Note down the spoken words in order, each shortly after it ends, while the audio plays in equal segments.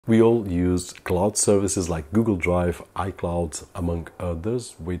We all use cloud services like Google Drive, iCloud, among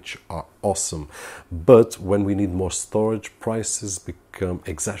others, which are awesome. But when we need more storage, prices become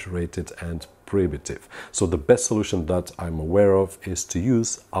exaggerated and prohibitive. So the best solution that I'm aware of is to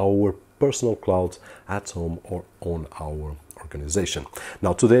use our personal cloud at home or on our organization.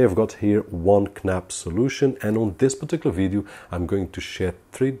 Now today I've got here one QNAP solution, and on this particular video I'm going to share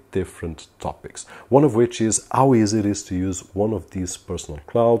 3 different topics, one of which is how easy it is to use one of these personal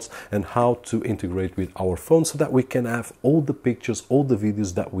clouds and how to integrate with our phone so that we can have all the pictures, all the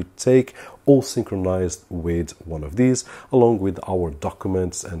videos that we take all synchronized with one of these, along with our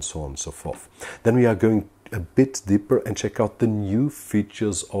documents and so on and so forth. Then we are going a bit deeper and check out the new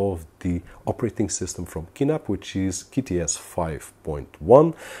features of the operating system from QNAP, which is QTS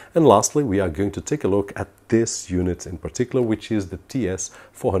 5.1. And lastly, we are going to take a look at this unit in particular, which is the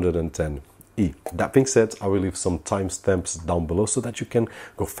TS410E. That being said, I will leave some timestamps down below so that you can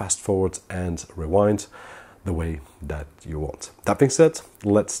go fast forward and rewind the way that you want. That being said,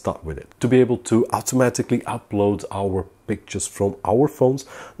 let's start with it. To be able to automatically upload our pictures from our phones,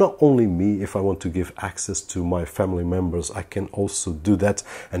 not only me, if I want to give access to my family members, I can also do that,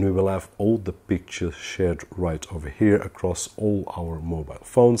 and we will have all the pictures shared right over here across all our mobile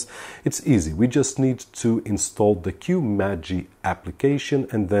phones. It's easy. We just need to install the QNAP application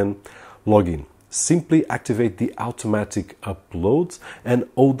and then log in. Simply activate the automatic uploads, and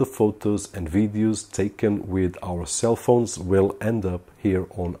all the photos and videos taken with our cell phones will end up here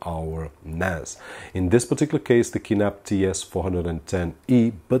on our NAS. In this particular case, the QNAP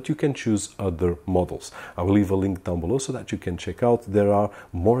TS410E, but you can choose other models. I will leave a link down below so that you can check out. There are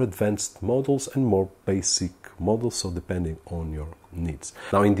more advanced models and more basic models, so depending on your needs.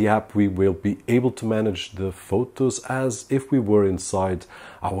 Now in the app we will be able to manage the photos as if we were inside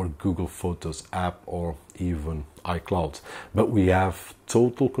our Google Photos app or even iCloud, but we have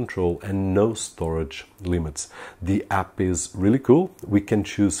total control and no storage limits. The app is really cool. We can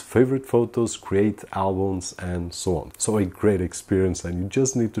choose favorite photos, create albums and so on. So a great experience, and you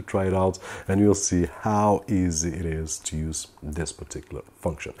just need to try it out and you'll see how easy it is to use this particular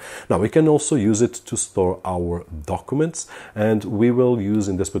function. Now we can also use it to store our documents, and we will use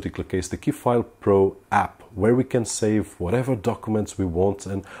in this particular case the KeyFile Pro app, where we can save whatever documents we want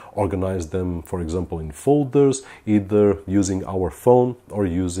and organize them, for example, in folders, either using our phone or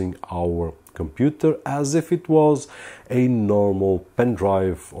using our computer as if it was a normal pen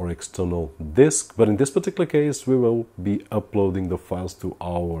drive or external disk. But in this particular case we will be uploading the files to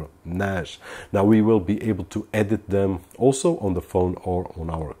our NAS. Now we will be able to edit them also on the phone or on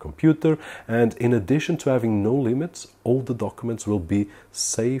our computer, and in addition to having no limits, all the documents will be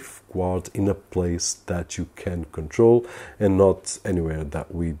safeguarded in a place that you can control and not anywhere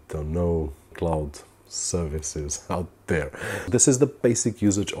that we don't know. Cloud services out there. This is the basic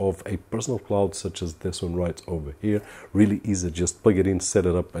usage of a personal cloud such as this one right over here. Really easy, just plug it in, set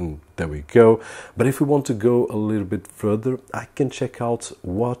it up, and there we go. But if we want to go a little bit further, I can check out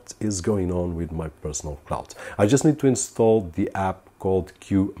what is going on with my personal cloud. I just need to install the app called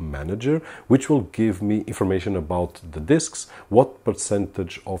QManager, which will give me information about the disks, what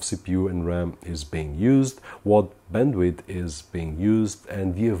percentage of CPU and RAM is being used, what bandwidth is being used,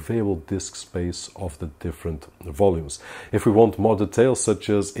 and the available disk space of the different volumes. If we want more details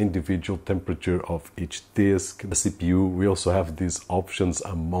such as individual temperature of each disk, the CPU, we also have these options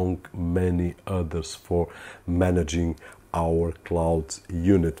among many others for managing our cloud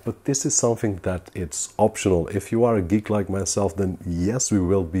unit. But this is something that it's optional. If you are a geek like myself, then yes, we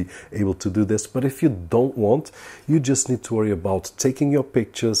will be able to do this. But if you don't want, you just need to worry about taking your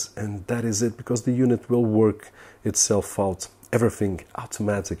pictures, and that is it, because the unit will work itself out, everything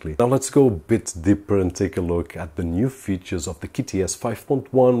automatically. Now let's go a bit deeper and take a look at the new features of the QTS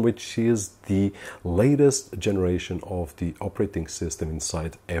 5.1, which is the latest generation of the operating system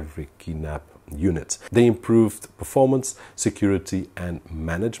inside every QNAP unit. They improved performance, security and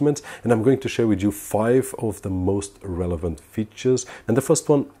management, and I'm going to share with you 5 of the most relevant features. And the first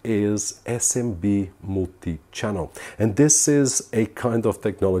one is SMB Multichannel, and this is a kind of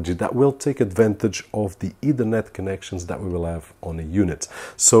technology that will take advantage of the Ethernet connections that we will have on a unit.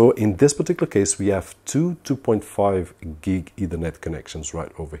 So in this particular case we have 2.5 gig Ethernet connections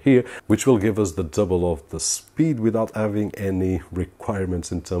right over here, which will give us the double of the speed without having any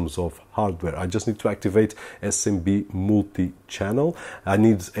requirements in terms of hardware. I just need to activate SMB Multichannel. I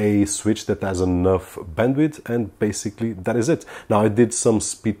need a switch that has enough bandwidth, and basically that is it. Now I did some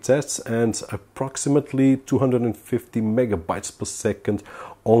speed tests, and approximately 250 megabytes per second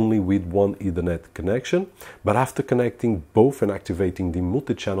only with one Ethernet connection, but after connecting both and activating the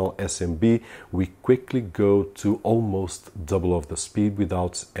multi-channel SMB, we quickly go to almost double of the speed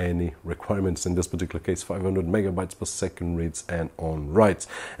without any requirements. In this particular case, 500 megabytes per second reads and on writes.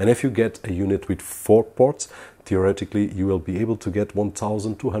 And if you get a unit with 4 ports, theoretically you will be able to get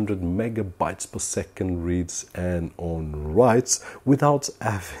 1200 megabytes per second reads and on writes without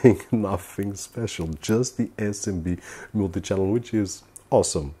having nothing special, just the SMB multi-channel, which is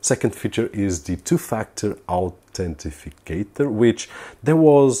awesome. Second feature is the two-factor authenticator, which there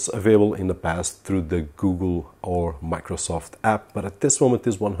was available in the past through the Google or Microsoft app, but at this moment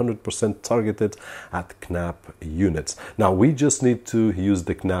is 100% targeted at QNAP units. Now we just need to use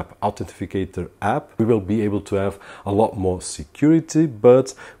the QNAP Authentificator app. We will be able to have a lot more security,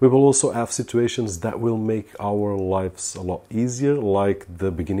 but we will also have situations that will make our lives a lot easier, like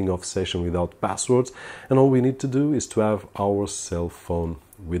the beginning of session without passwords, and all we need to do is to have our cell phone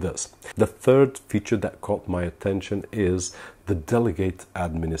with us. The third feature that caught my attention is the Delegate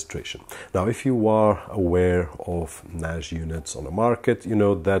Administration. Now, if you are aware of NAS units on the market, you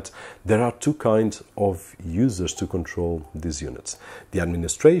know that there are two kinds of users to control these units: the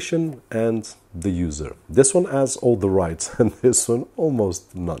administration and the user. This one has all the rights and this one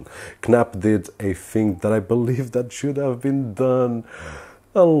almost none. QNAP did a thing that I believe that should have been done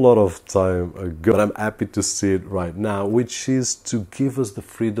a lot of time ago, but I'm happy to see it right now, which is to give us the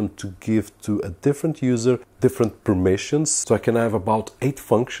freedom to give to a different user different permissions. So I can have about 8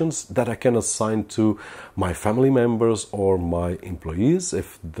 functions that I can assign to my family members or my employees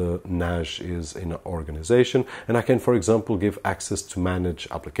if the NAS is in an organization. And I can, for example, give access to manage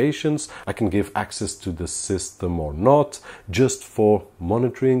applications. I can give access to the system or not, just for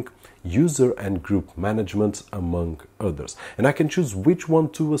monitoring, user and group management, among others. And I can choose which one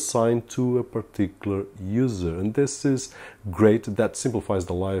to assign to a particular user. And this is great. That simplifies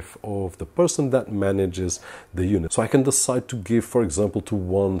the life of the person that manages the unit. So I can decide to give, for example, to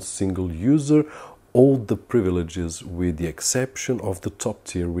one single user all the privileges with the exception of the top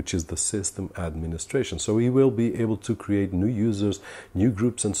tier, which is the system administration. So he will be able to create new users, new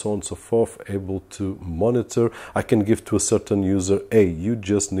groups, and so on and so forth, able to monitor. I can give to a certain user, hey, you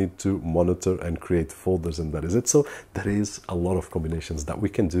just need to monitor and create folders, and that is it. So there is a lot of combinations that we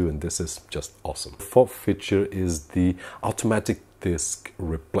can do, and this is just awesome. The fourth feature is the automatic disk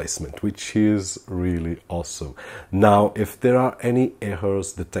replacement, which is really awesome. Now, if there are any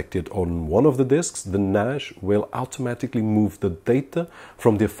errors detected on one of the disks, the NAS will automatically move the data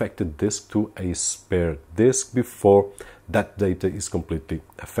from the affected disk to a spare disk before that data is completely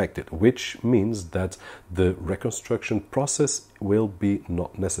affected, which means that the reconstruction process will be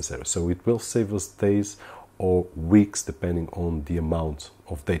not necessary. So it will save us days or weeks depending on the amount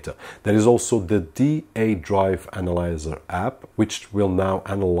of data. There is also the DA Drive Analyzer app, which will now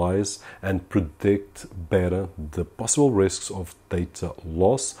analyze and predict better the possible risks of data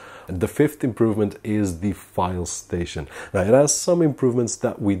loss. And the fifth improvement is the file station. Now, it has some improvements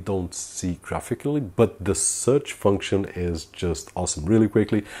that we don't see graphically, but the search function is just awesome. Really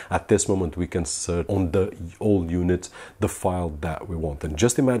quickly, at this moment, we can search on the whole unit the file that we want. And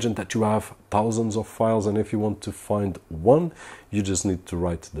just imagine that you have thousands of files, and if you want to find one, you just need to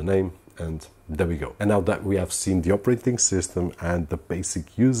write the name, and there we go. And now that we have seen the operating system and the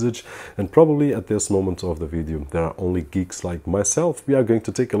basic usage, and probably at this moment of the video there are only geeks like myself, we are going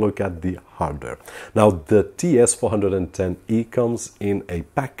to take a look at the hardware. Now, the TS410E comes in a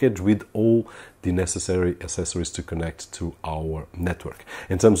package with all the necessary accessories to connect to our network.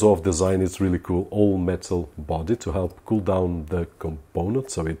 In terms of design, it's really cool. All metal body to help cool down the component,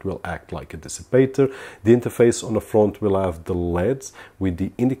 so it will act like a dissipator. The interface on the front will have the LEDs with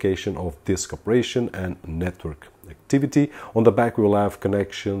the indication of disk operation and network activity. On the back, we will have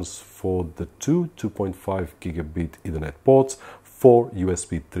connections for the two 2.5 gigabit Ethernet ports, 4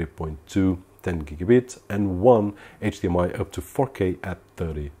 USB 3.2 10 gigabit, and 1 HDMI up to 4K at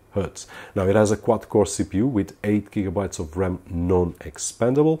 30 Hz. Now, it has a quad-core CPU with 8 gigabytes of RAM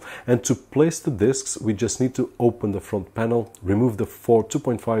non-expandable, and to place the disks we just need to open the front panel, remove the 4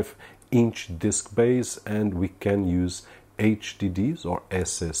 2.5-inch disk bays, and we can use HDDs or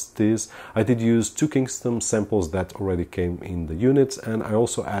SSDs. I did use 2 Kingston samples that already came in the units, and I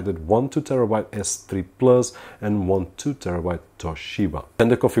also added 1 2TB S3 Plus and 1 2TB Toshiba. And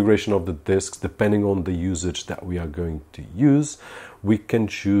the configuration of the disks, depending on the usage that we are going to use, we can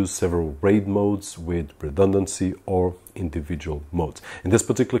choose several RAID modes with redundancy or individual modes. In this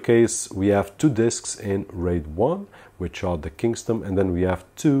particular case, we have 2 disks in RAID 1, which are the Kingston, and then we have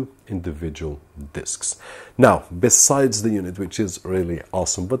 2 individual disks. Now, besides the unit, which is really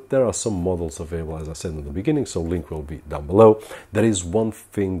awesome, but there are some models available, as I said in the beginning, so link will be down below. There is one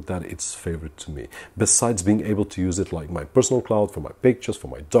thing that is favorite to me. Besides being able to use it like my personal cloud, for my pictures, for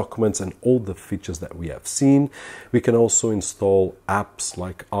my documents, and all the features that we have seen, we can also install apps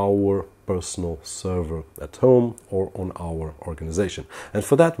like our personal server at home or on our organization. And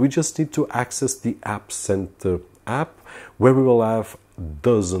for that, we just need to access the App Center app, where we will have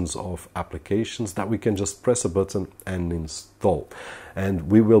dozens of applications that we can just press a button and install,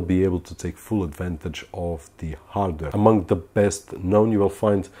 and we will be able to take full advantage of the hardware. Among the best known, you will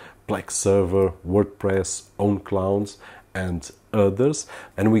find Plex Server, WordPress, OwnClouds, and others,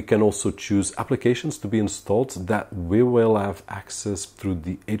 and we can also choose applications to be installed that we will have access through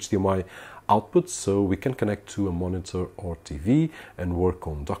the HDMI output, so we can connect to a monitor or TV and work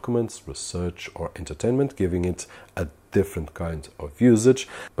on documents, research, or entertainment, giving it a different kind of usage.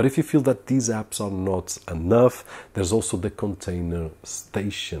 But if you feel that these apps are not enough, there's also the Container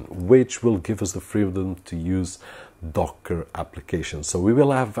Station, which will give us the freedom to use Docker applications. So we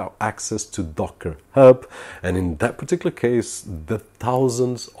will have access to Docker Hub, and in that particular case, the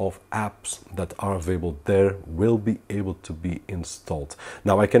thousands of apps that are available there will be able to be installed.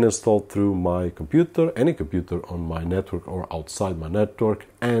 Now, I can install through my computer, any computer on my network or outside my network,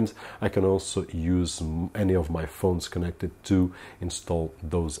 and I can also use any of my phones connected to install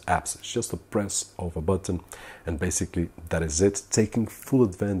those apps. It's just a press of a button, and basically that is it, taking full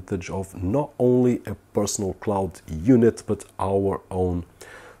advantage of not only a personal cloud unit, but our own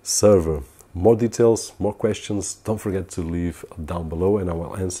server. More details, more questions, don't forget to leave down below, and I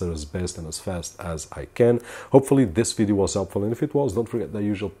will answer as best and as fast as I can. Hopefully this video was helpful, and if it was, don't forget the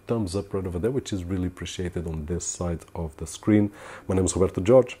usual thumbs up right over there, which is really appreciated on this side of the screen. My name is Roberto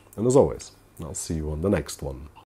Jorge, and as always, I'll see you on the next one.